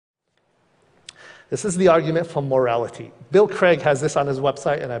This is the argument for morality. Bill Craig has this on his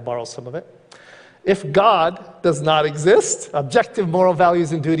website, and I borrowed some of it. If God does not exist, objective moral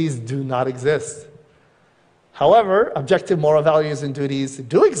values and duties do not exist. However, objective moral values and duties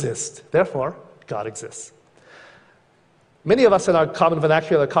do exist. Therefore, God exists. Many of us in our common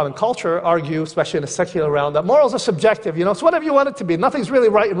vernacular, common culture, argue, especially in a secular realm, that morals are subjective. You know, it's whatever you want it to be. Nothing's really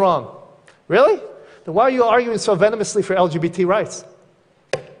right and wrong. Really? Then why are you arguing so venomously for LGBT rights?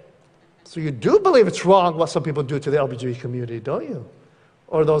 So you do believe it's wrong what some people do to the LGBT community, don't you?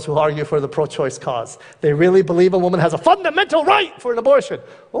 Or those who argue for the pro-choice cause. They really believe a woman has a fundamental right for an abortion.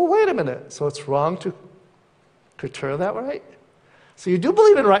 Oh, wait a minute. So it's wrong to curtail that right? So you do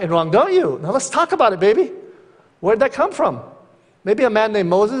believe in right and wrong, don't you? Now let's talk about it, baby. Where'd that come from? Maybe a man named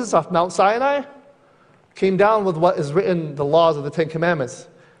Moses off Mount Sinai came down with what is written, the laws of the Ten Commandments.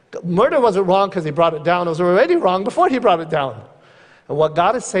 Murder wasn't wrong because he brought it down. It was already wrong before he brought it down. And what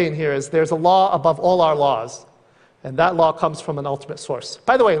God is saying here is there's a law above all our laws. And that law comes from an ultimate source.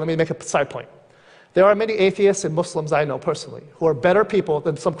 By the way, let me make a side point. There are many atheists and Muslims I know personally who are better people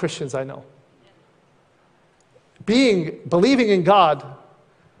than some Christians I know. Believing in God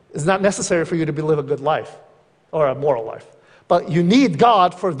is not necessary for you to live a good life or a moral life. But you need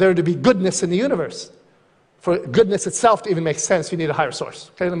God for there to be goodness in the universe. For goodness itself to even make sense, you need a higher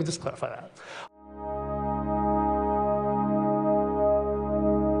source. Okay, let me just clarify that.